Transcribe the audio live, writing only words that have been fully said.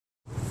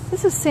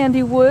This is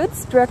Sandy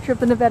Woods, director of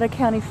the Nevada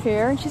County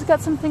Fair, and she's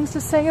got some things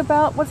to say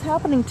about what's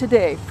happening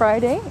today,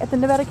 Friday, at the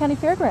Nevada County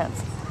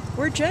Fairgrounds.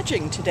 We're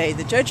judging today.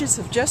 The judges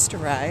have just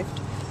arrived.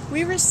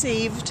 We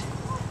received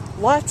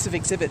lots of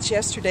exhibits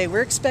yesterday.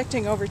 We're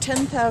expecting over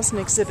 10,000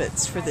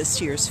 exhibits for this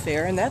year's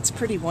fair, and that's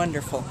pretty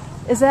wonderful.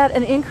 Is that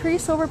an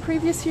increase over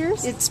previous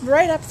years? It's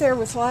right up there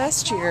with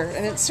last year,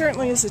 and it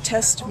certainly is a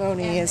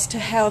testimony as to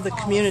how the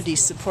community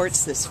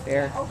supports this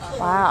fair.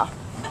 Wow.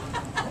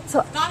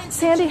 So,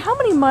 Sandy, how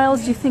many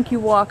miles do you think you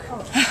walk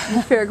in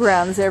the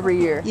fairgrounds every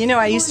year? You know,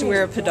 I used to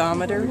wear a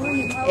pedometer,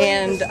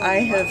 and I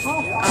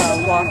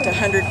have walked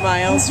 100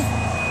 miles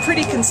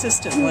pretty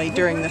consistently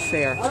during the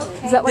fair.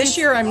 This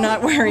year I'm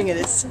not wearing it.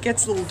 It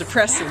gets a little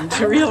depressing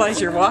to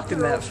realize you're walking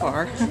that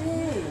far.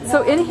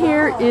 So in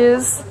here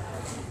is,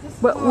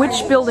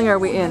 which building are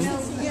we in?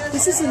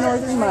 This is the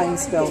Northern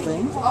Mines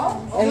building,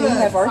 and we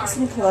have arts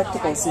and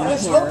collectibles in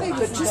here,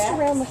 but just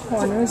around the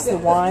corner is the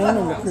wine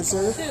and the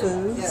preserved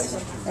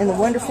foods and the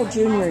wonderful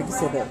junior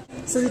exhibit.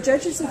 So the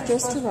judges have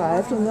just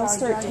arrived, and they'll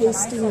start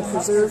tasting the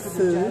preserved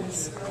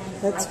foods.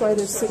 That's why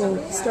they're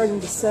starting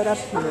to set up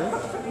here.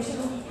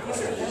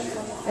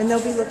 And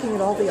they'll be looking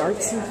at all the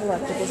arts and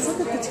collectibles.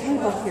 Look at the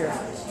table here,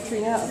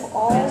 Trina, of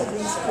all of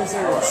these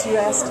preserves. You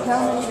asked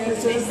how many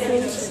preserved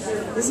foods?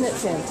 Isn't it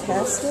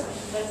fantastic?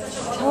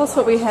 Tell us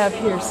what we have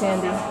here,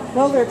 Sandy.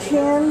 Well, they're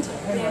canned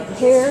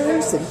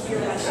pears and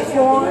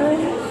corn,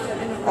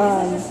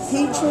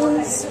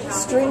 peaches,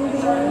 string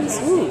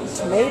beans,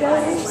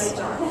 tomatoes.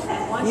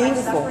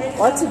 Beautiful.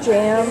 Lots of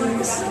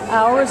jams.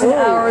 Hours and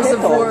hours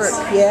pickles. of work.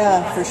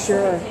 Yeah, for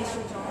sure.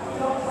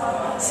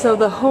 So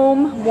the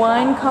home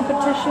wine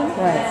competition,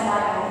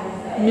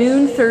 right?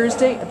 Noon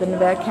Thursday at the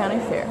Nevada County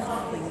Fair.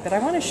 But I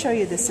want to show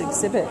you this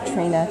exhibit,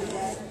 Trina.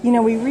 You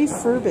know, we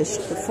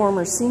refurbished the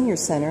former senior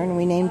center and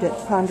we named it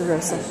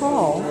Ponderosa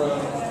Hall.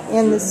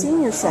 And the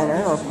senior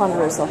center, or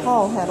Ponderosa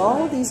Hall, had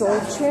all of these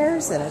old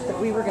chairs in it that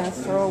we were going to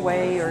throw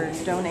away or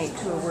donate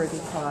to a worthy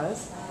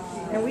cause.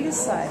 And we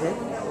decided,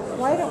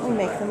 why don't we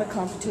make them a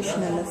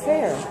competition in the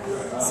fair?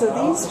 So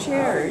these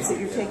chairs that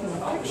you're taking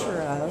a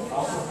picture of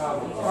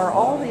are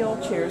all the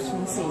old chairs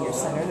from the senior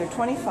center. There are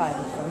 25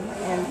 of them,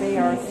 and they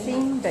are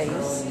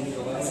theme-based.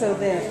 So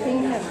the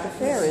theme of the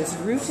fair is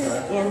rooted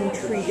in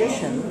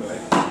tradition,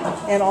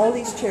 and all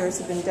these chairs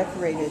have been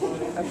decorated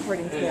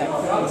according to that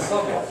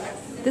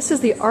theme. This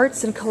is the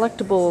arts and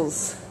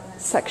collectibles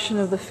section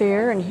of the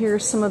fair, and here are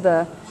some of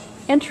the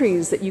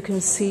entries that you can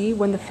see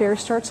when the fair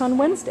starts on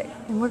Wednesday.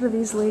 And what are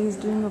these ladies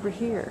doing over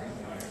here?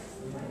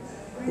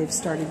 They've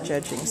started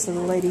judging. So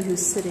the lady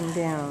who's sitting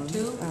down,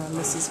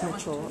 Mrs.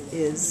 Mitchell,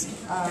 is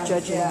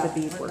judging the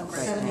beadwork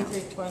right now.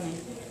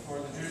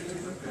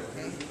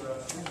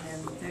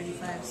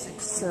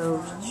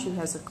 So she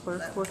has a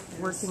clerk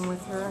working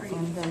with her,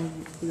 and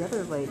then the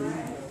other lady,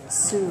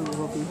 Sue,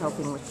 will be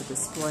helping with the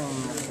displaying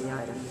of the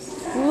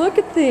items. Look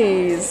at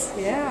these.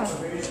 Yeah.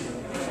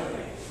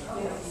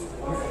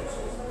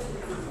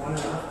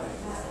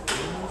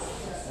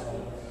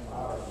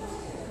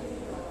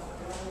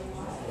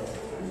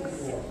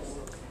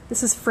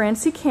 This is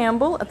Francie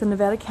Campbell at the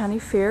Nevada County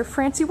Fair.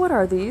 Francie, what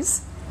are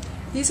these?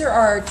 These are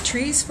our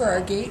trees for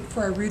our gate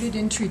for our Rooted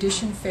in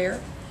Tradition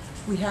fair.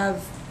 We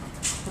have,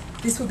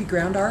 this will be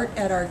ground art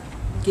at our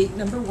gate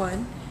number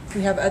 1.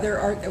 We have other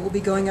art that will be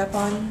going up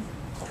on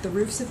the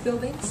roofs of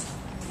buildings.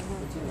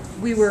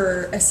 We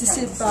were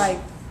assisted by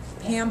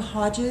Pam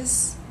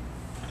Hodges.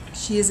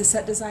 She is a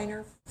set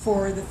designer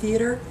for the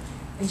theater,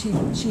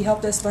 and she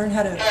helped us learn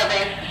how to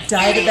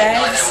dye the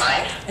bags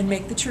and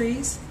make the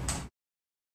trees.